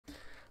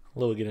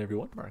Hello again,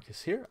 everyone.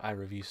 Marcus here. I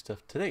review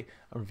stuff today.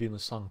 I'm reviewing the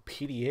song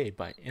PDA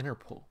by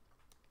Interpol.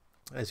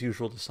 As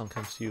usual, the song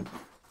comes to you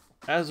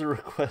as a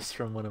request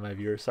from one of my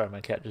viewers. Sorry,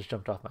 my cat just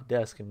jumped off my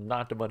desk and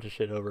knocked a bunch of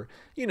shit over.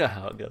 You know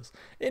how it goes.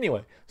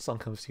 Anyway, the song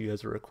comes to you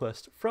as a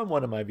request from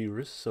one of my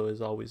viewers. So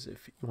as always,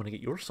 if you want to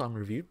get your song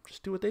reviewed,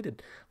 just do what they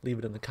did. Leave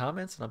it in the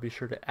comments and I'll be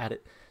sure to add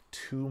it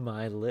to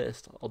my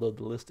list. Although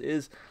the list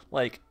is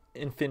like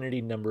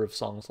infinity number of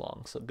songs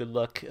long, so good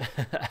luck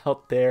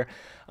out there.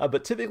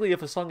 But typically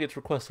if a song gets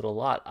requested a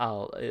lot,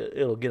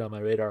 it'll get on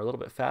my radar a little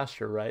bit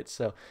faster, right?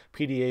 So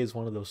PDA is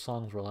one of those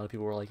songs where a lot of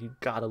people were like, you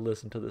gotta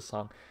listen to this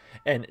song.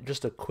 And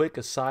just a quick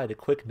aside, a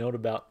quick note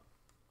about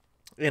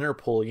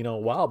Interpol, a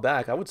while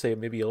back, I would say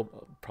maybe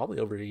probably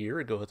over a year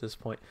ago at this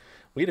point,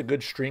 we had a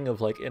good string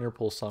of like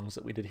Interpol songs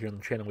that we did here on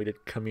the channel. We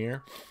did Come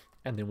Here,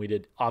 and then we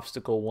did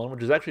Obstacle 1,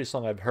 which is actually a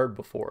song I've heard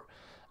before,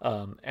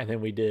 and then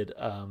we did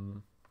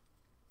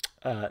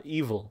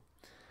Evil,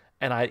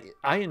 and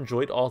I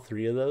enjoyed all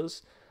three of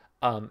those,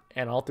 and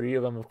all three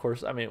of them, of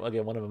course, I mean,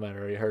 again, one of them I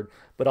already heard,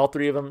 but all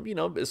three of them,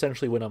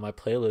 essentially went on my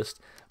playlist.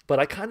 But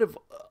I kind of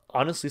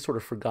honestly sort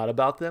of forgot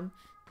about them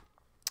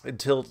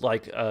until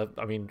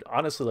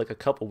honestly, like a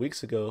couple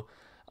weeks ago.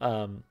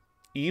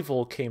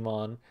 Evil came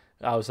on.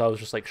 I was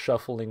just like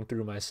shuffling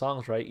through my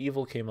songs, right?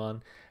 Evil came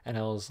on, and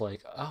I was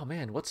like, oh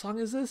man, what song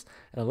is this?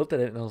 And I looked at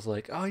it and I was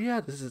like, oh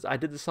yeah, I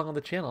did this song on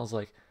the channel. I was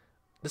like,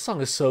 this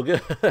song is so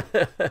good.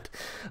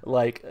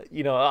 Like,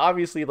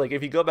 obviously, like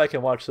if you go back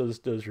and watch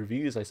those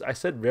reviews, I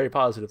said very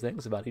positive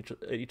things about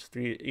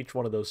each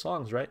one of those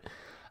songs, right?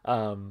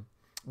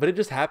 But it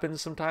just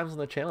happens sometimes on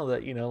the channel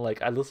that,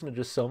 like I listen to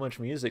just so much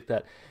music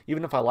that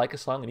even if I like a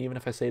song and even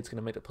if I say it's going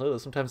to make the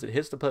playlist, sometimes it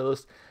hits the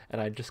playlist and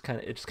it just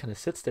kind of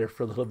sits there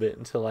for a little bit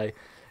until I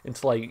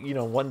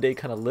one day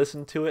kind of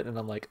listen to it and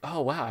I'm like,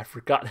 oh wow, I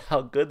forgot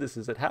how good this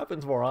is. It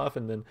happens more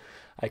often than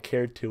I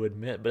cared to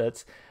admit.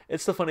 But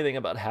it's the funny thing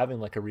about having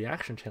like a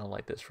reaction channel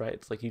like this, right?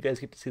 It's like you guys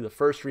get to see the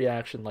first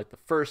reaction, like the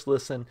first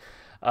listen,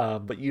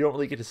 but you don't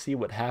really get to see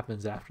what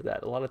happens after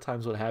that. A lot of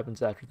times what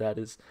happens after that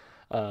is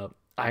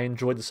I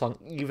enjoyed the song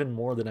even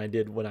more than I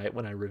did when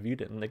I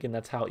reviewed it. And again,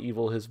 that's how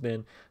Evil has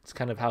been. It's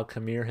kind of how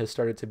Come Here has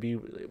started to be.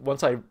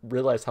 Once I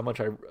realized how much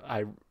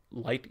I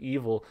liked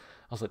Evil,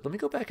 I was like, let me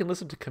go back and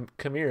listen to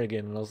Come Here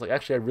again. And I was like,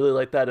 actually, I really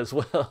like that as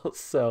well.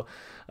 So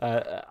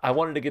I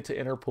wanted to get to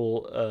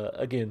Interpol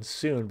again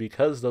soon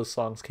because those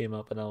songs came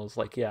up. And I was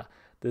like, yeah,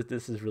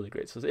 this is really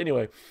great. So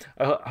anyway,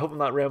 I hope I'm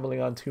not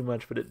rambling on too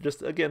much, but it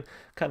just, again,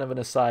 kind of an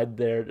aside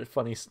there, a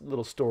funny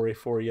little story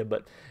for you.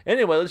 But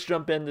anyway, let's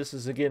jump in. This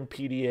is, again,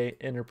 PDA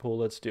Interpol.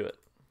 Let's do it.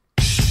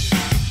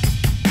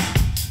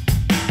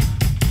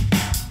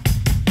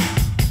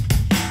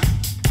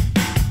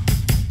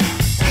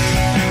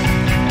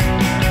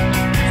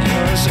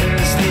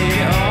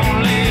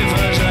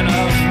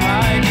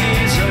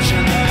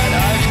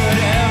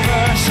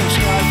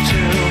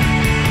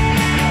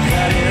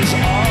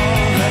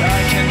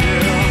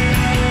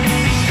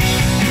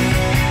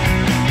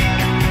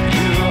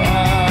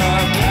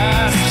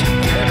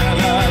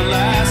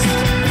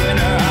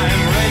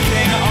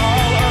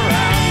 All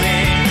around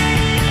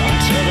me.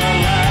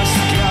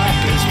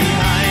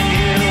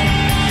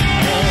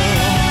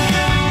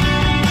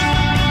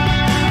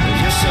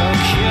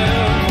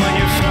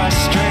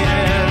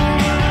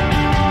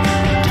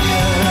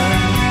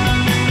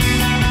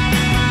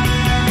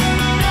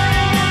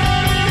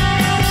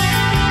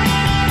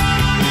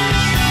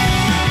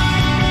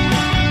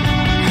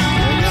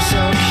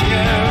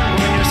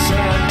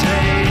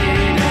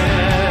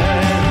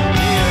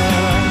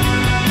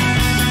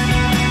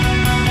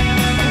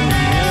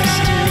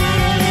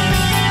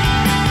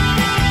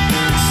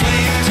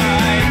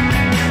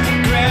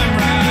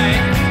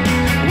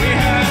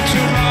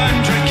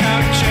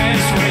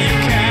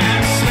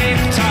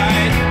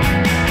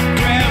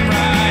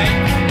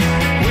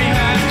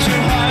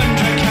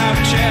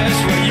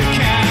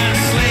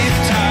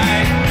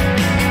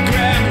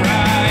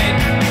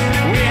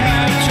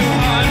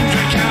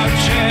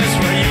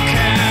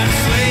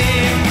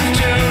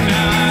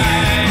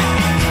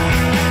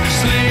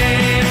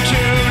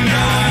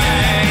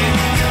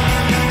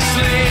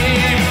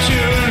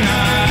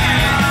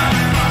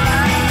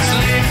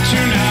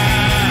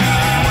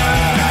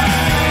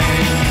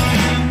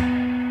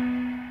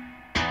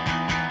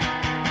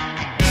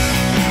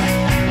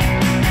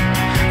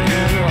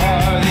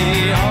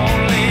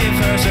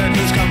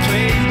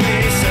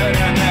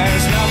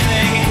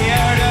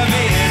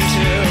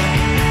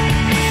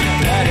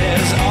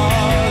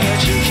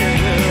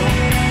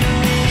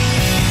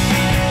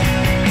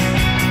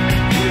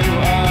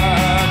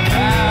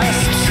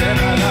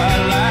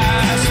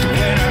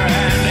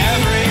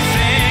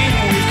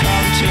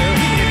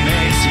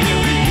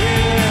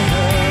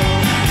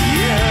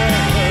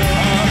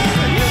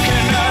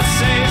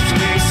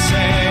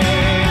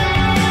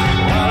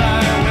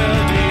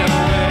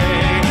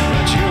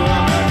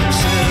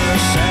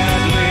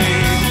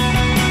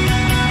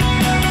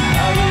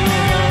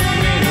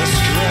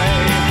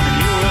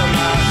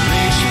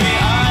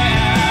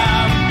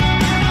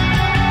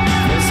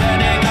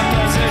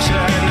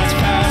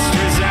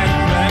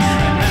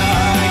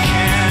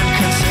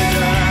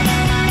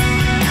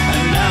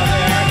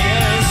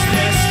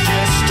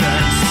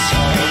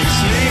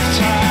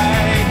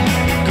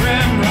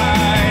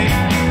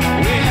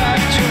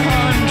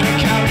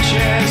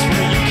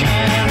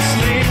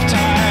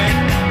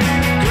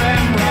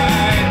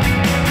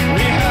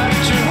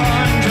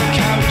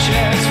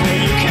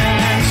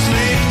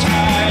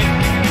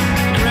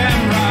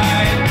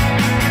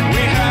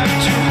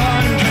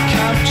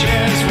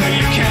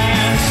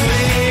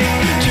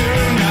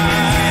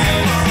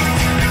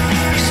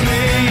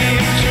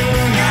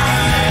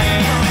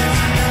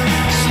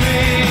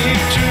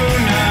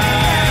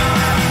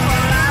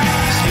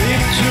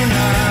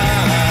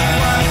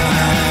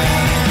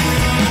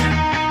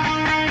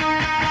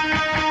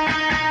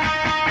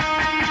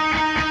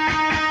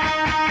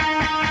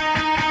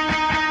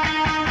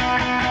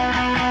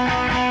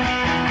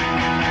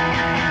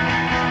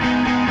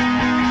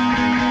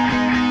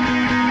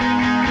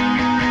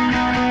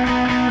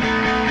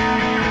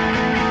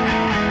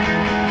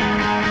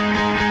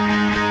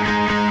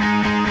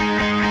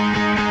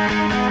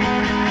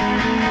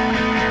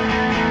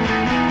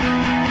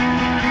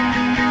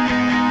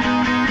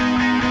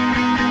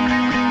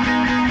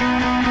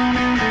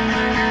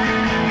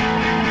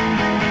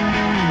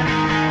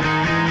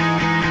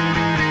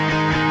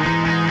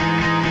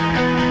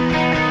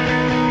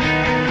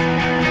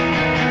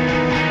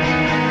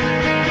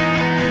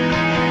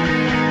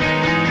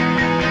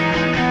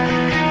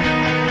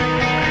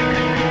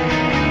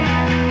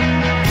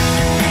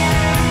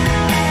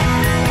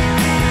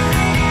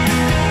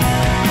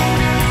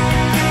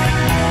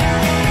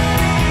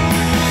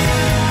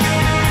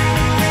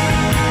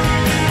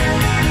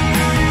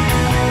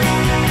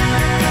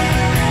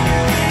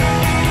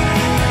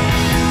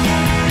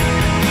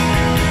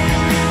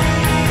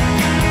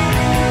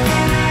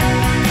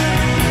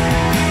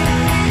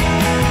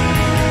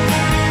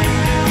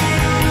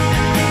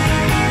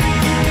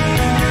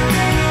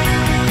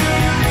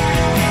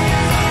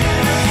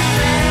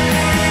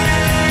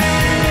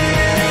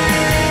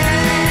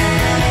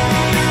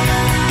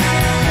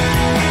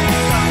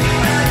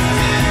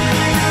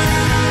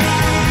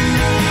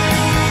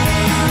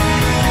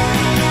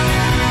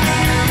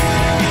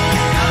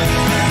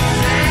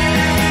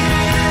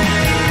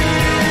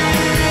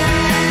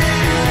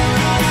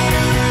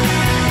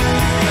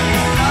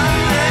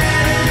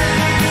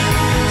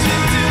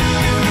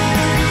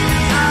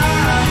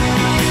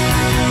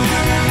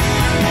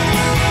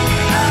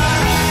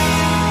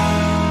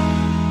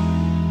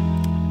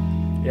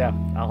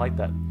 like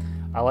that.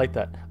 I like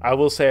that. I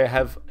will say I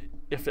have,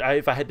 if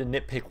I had to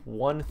nitpick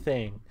one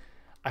thing,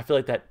 I feel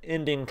like that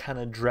ending kind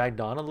of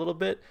dragged on a little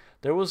bit.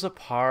 There was a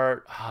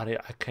part, I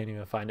can't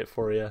even find it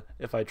for you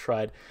if I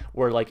tried,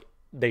 where like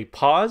they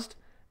paused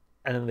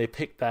and then they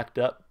picked back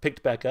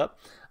up.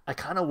 I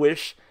kind of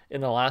wish in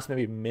the last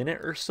maybe minute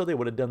or so they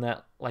would have done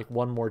that like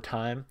one more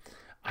time.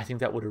 I think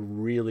that would have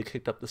really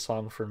kicked up the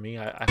song for me.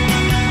 Right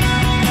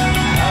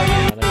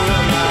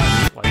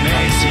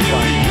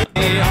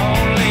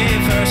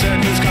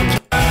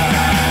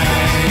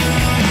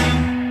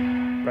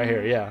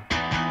here, yeah.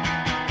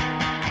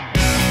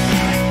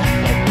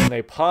 Like when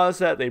they pause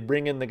that, they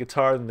bring in the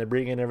guitar, and they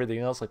bring in everything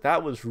else. Like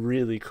that was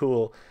really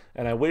cool.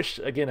 And I wish,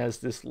 again, as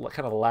this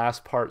kind of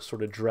last part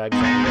sort of drags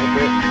on a little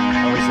bit,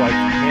 I was like,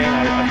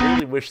 man, I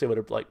really wish they would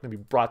have like maybe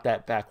brought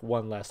that back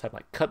one last time.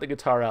 Like cut the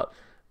guitar out,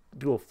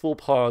 do a full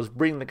pause,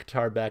 bring the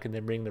guitar back, and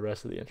then bring the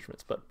rest of the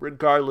instruments. But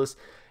regardless,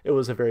 it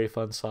was a very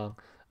fun song,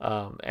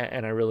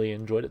 and I really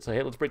enjoyed it. So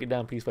hey, let's break it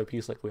down piece by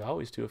piece like we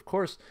always do, of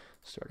course,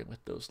 starting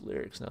with those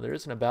lyrics. Now there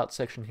is an about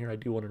section here I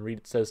do want to read.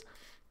 It says,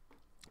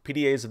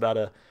 PDA is about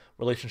a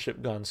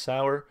relationship gone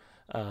sour.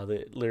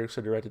 The lyrics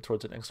are directed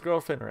towards an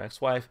ex-girlfriend or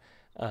ex-wife,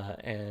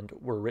 and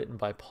were written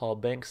by Paul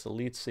Banks, the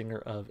lead singer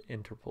of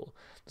Interpol.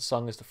 The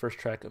song is the first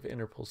track of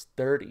Interpol's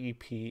third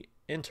EP,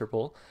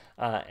 Interpol,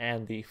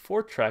 and the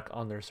fourth track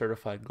on their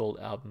certified gold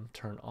album,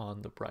 Turn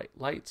On the Bright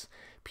Lights.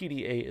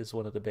 PDA is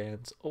one of the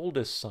band's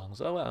oldest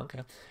songs, oh wow,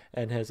 okay,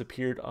 and has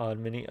appeared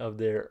on many of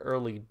their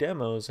early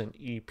demos and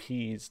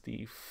EPs,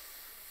 the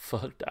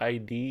Fucked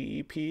ID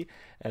EP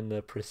and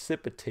the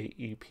Precipitate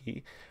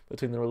EP.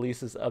 Between the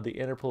releases of the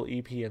Interpol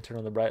EP and Turn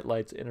On the Bright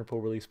Lights,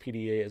 Interpol released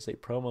PDA as a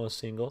promo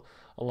single,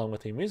 along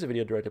with a music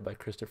video directed by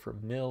Christopher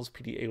Mills.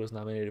 PDA was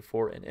nominated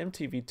for an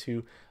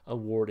MTV2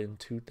 award in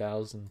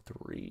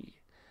 2003.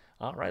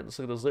 All right, let's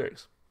look at those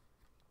lyrics.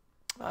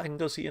 I can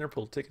go see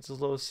Interpol, tickets as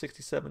low as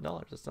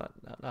 $67. That's not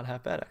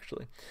half bad,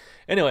 actually.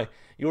 Anyway,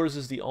 yours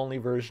is the only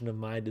version of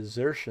my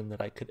desertion that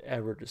I could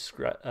ever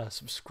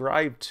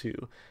subscribe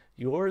to.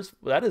 Yours,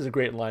 that is a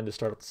great line to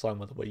start off the song,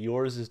 by the way.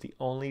 Yours is the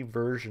only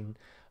version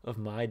of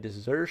my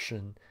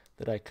desertion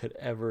that I could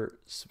ever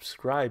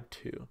subscribe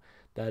to.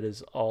 That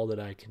is all that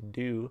I can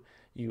do.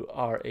 You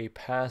are a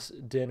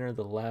past dinner,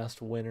 the last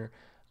winner.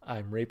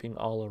 I'm raping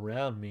all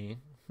around me.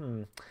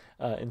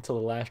 Until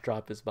the last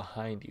drop is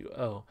behind you.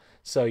 Oh,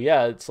 so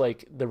yeah, it's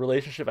like the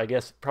relationship, I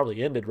guess,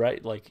 probably ended,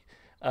 right? Like,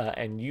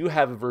 and you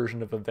have a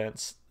version of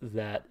events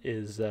that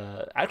is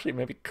actually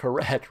maybe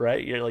correct,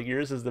 right? You're like,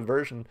 yours is the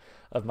version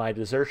of my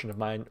desertion, of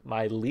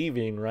my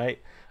leaving, right?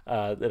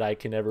 That I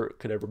could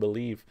ever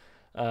believe.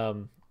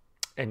 And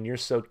you're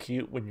so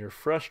cute when you're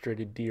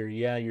frustrated, dear.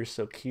 Yeah, you're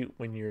so cute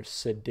when you're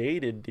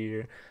sedated,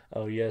 dear.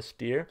 Oh yes,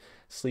 dear.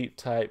 Sleep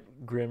tight,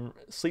 grim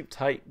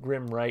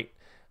right.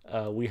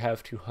 We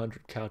have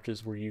 200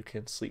 couches where you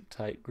can sleep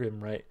tight,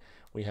 grim right.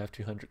 We have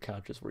 200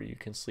 couches where you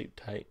can sleep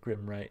tight,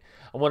 grim right.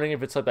 I'm wondering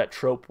if it's like that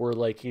trope where,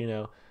 like, you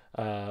know,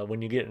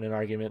 when you get in an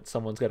argument,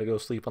 someone's got to go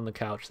sleep on the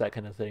couch, that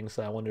kind of thing.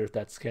 So I wonder if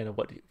that's kind of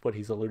what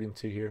he's alluding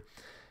to here.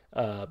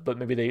 But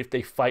maybe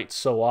they fight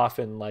so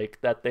often, like,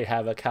 that they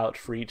have a couch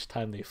for each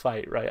time they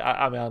fight, right?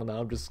 I don't know.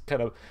 I'm just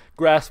kind of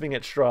grasping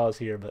at straws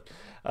here. But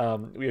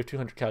we have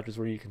 200 couches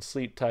where you can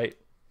sleep tight,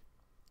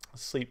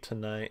 sleep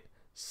tonight.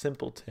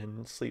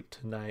 Simpleton, sleep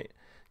tonight.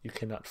 You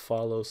cannot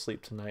follow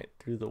sleep tonight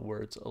through the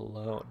words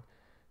alone.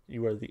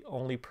 You are the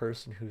only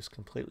person who's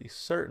completely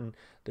certain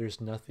there's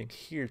nothing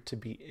here to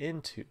be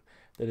into.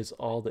 That is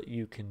all that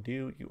you can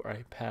do. You are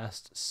a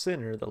past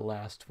sinner, the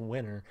last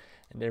winner,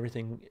 and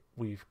everything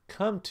we've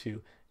come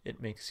to,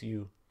 it makes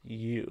you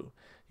you.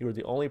 You are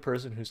the only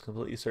person who's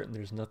completely certain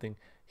there's nothing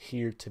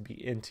here to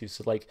be into.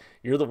 So like,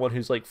 you're the one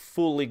who's like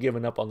fully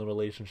given up on the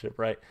relationship,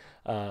 right?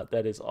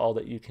 That is all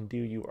that you can do.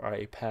 You are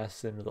a past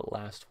sinner, the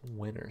last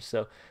winner.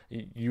 So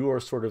you are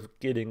sort of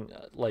getting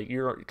like,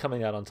 you're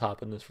coming out on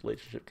top in this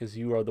relationship because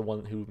you are the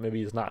one who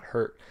maybe is not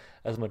hurt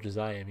as much as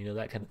I am. You know,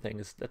 that kind of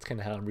thing. That's kind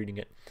of how I'm reading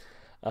it.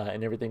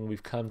 And everything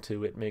we've come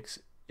to, it makes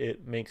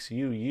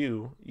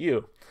you.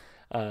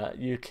 But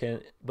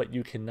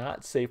you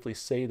cannot safely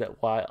say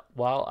that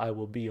while I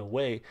will be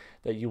away,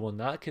 that you will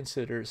not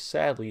consider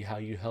sadly how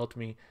you helped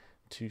me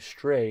to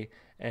stray,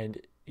 and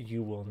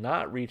you will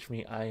not reach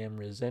me. I am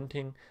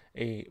resenting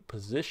a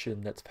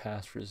position that's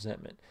past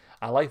resentment.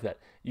 I like that.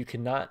 You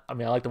cannot, I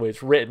mean, I like the way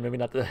it's written, maybe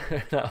not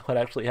not what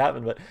actually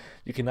happened, but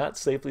you cannot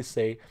safely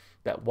say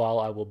that while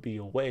I will be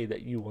away,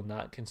 that you will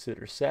not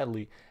consider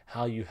sadly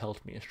how you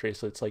helped me astray.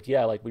 So it's like,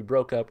 yeah, like we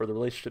broke up or the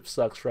relationship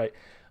sucks, right?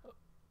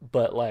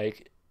 But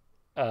like,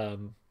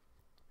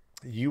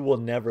 you will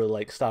never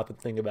like stop and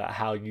think about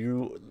how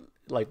you,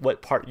 like,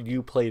 what part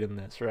you played in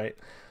this, right?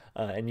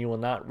 And you will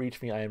not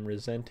reach me. I am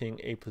resenting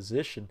a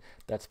position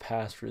that's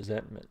past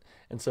resentment.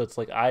 And so it's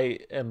like, I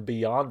am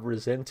beyond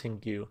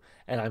resenting you,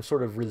 and I'm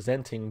sort of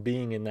resenting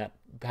being in that,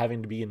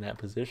 having to be in that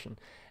position.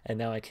 And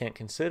now I can't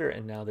consider,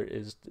 and now there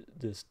is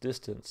this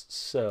distance.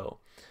 So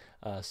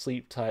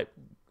sleep tight,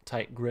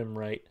 grim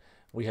right.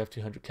 We have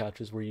 200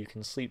 couches where you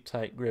can sleep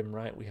tight, grim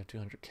right. We have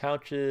 200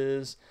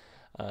 couches.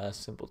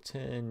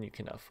 Simpleton, you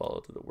cannot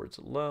follow through the words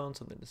alone.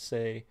 Something to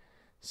say,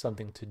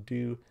 something to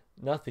do,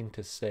 nothing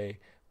to say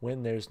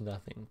when there's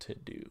nothing to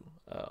do.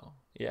 Oh,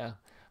 yeah.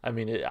 I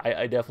mean,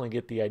 I definitely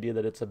get the idea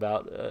that it's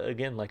about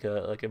again like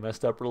a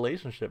messed up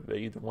relationship,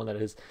 either one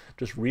that has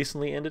just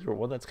recently ended or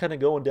one that's kind of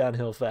going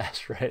downhill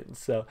fast, right? And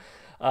so,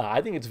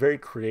 I think it's very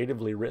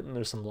creatively written.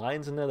 There's some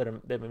lines in there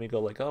that made me go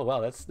like, oh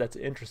wow, that's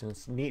interesting.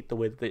 It's neat the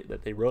way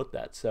that they wrote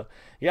that. So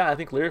yeah, I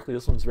think lyrically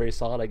this one's very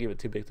solid. I give it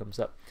 2 big thumbs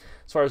up.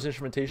 As far as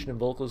instrumentation and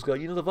vocals go,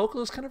 the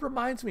vocalist kind of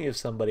reminds me of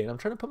somebody, and I'm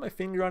trying to put my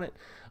finger on it.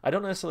 I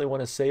don't necessarily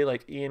want to say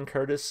like Ian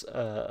Curtis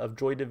of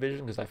Joy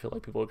Division, because I feel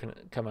like people are going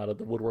to come out of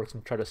the woodworks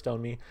and try to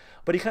stone me,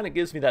 but he kind of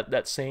gives me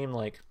that same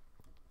like,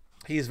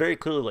 he's very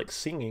clearly like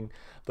singing,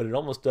 but it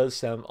almost does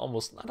sound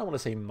almost, I don't want to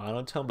say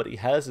monotone, but he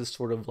has this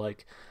sort of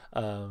like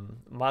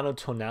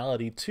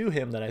monotonality to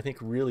him that I think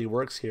really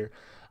works here.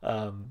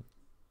 Um,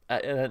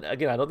 and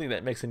again, I don't think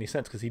that makes any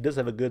sense because he does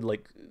have a good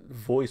like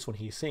voice when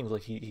he sings.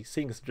 Like he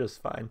sings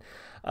just fine,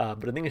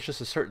 but I think it's just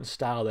a certain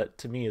style that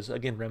to me is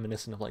again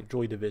reminiscent of like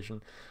Joy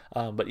Division.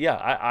 But yeah,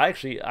 I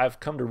actually I've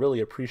come to really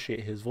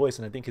appreciate his voice,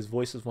 and I think his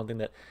voice is one thing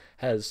that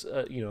has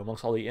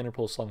amongst all the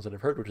Interpol songs that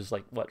I've heard, which is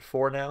like what,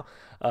 4 now.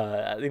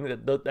 I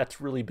think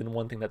that's really been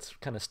one thing that's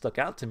kind of stuck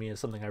out to me as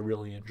something I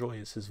really enjoy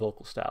is his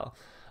vocal style.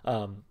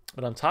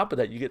 But on top of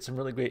that, you get some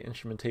really great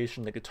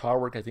instrumentation. The guitar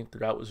work I think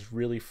throughout was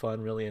really fun,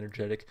 really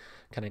energetic,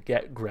 kind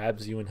of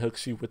grabs you and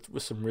hooks you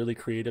with some really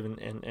creative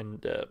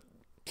and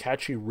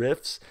catchy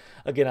riffs.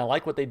 Again, I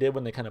like what they did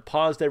when they kind of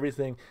paused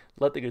everything,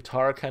 let the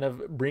guitar kind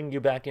of bring you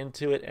back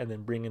into it, and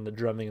then bring in the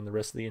drumming and the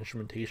rest of the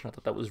instrumentation. I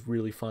thought that was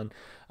really fun.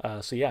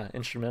 So yeah,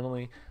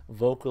 instrumentally,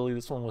 vocally,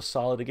 this one was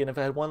solid. Again, if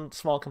I had one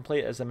small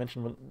complaint, as I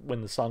mentioned when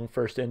the song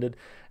first ended,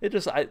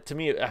 to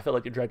me, I felt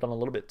like it dragged on a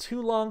little bit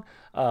too long.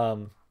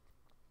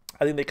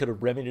 I think they could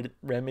have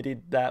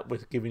remedied that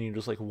with giving you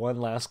just like one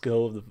last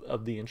go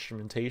of the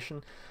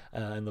instrumentation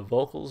and the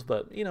vocals.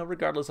 But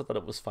regardless, I thought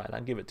it was fine.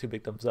 I'd give it 2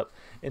 big thumbs up,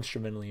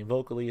 instrumentally and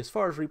vocally. As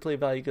far as replay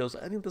value goes,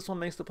 I think this one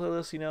makes the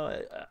playlist.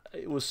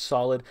 It was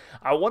solid.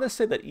 I want to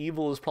say that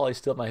Evil is probably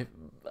still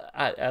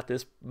at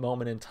this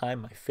moment in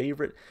time my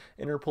favorite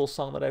Interpol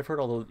song that I've heard.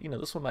 Although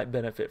this one might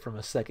benefit from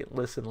a second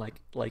listen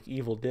like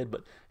Evil did.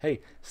 But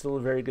hey, still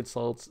a very good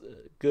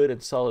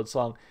and solid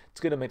song. It's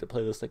gonna make the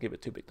playlist. I give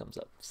it 2 big thumbs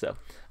up. So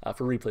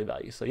for replay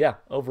value. So yeah,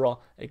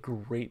 overall a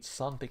great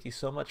song. Thank you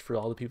so much for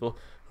all the people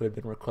who had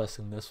been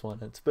requesting this one.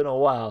 It's been a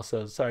while,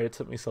 so sorry it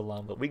took me so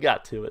long, but we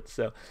got to it.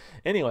 So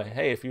anyway,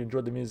 hey, if you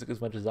enjoyed the music as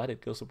much as I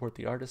did, go support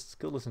the artists.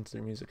 Go listen to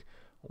their music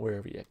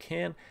wherever you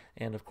can.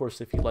 And of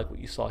course, if you like what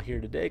you saw here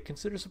today,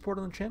 consider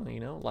supporting the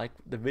channel. Like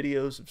the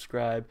video,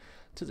 subscribe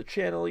to the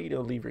channel,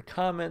 leave your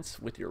comments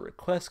with your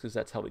requests, because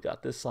that's how we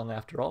got this song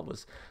after all,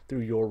 was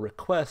through your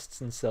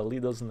requests. And so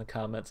leave those in the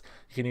comments.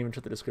 You can even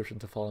check the description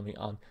to follow me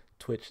on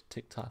Twitch,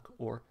 TikTok,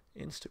 or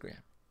Instagram.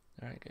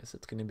 All right, guys,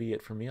 that's going to be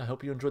it for me. I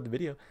hope you enjoyed the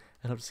video,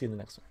 and hope to see you in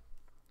the next one.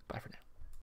 Bye for now.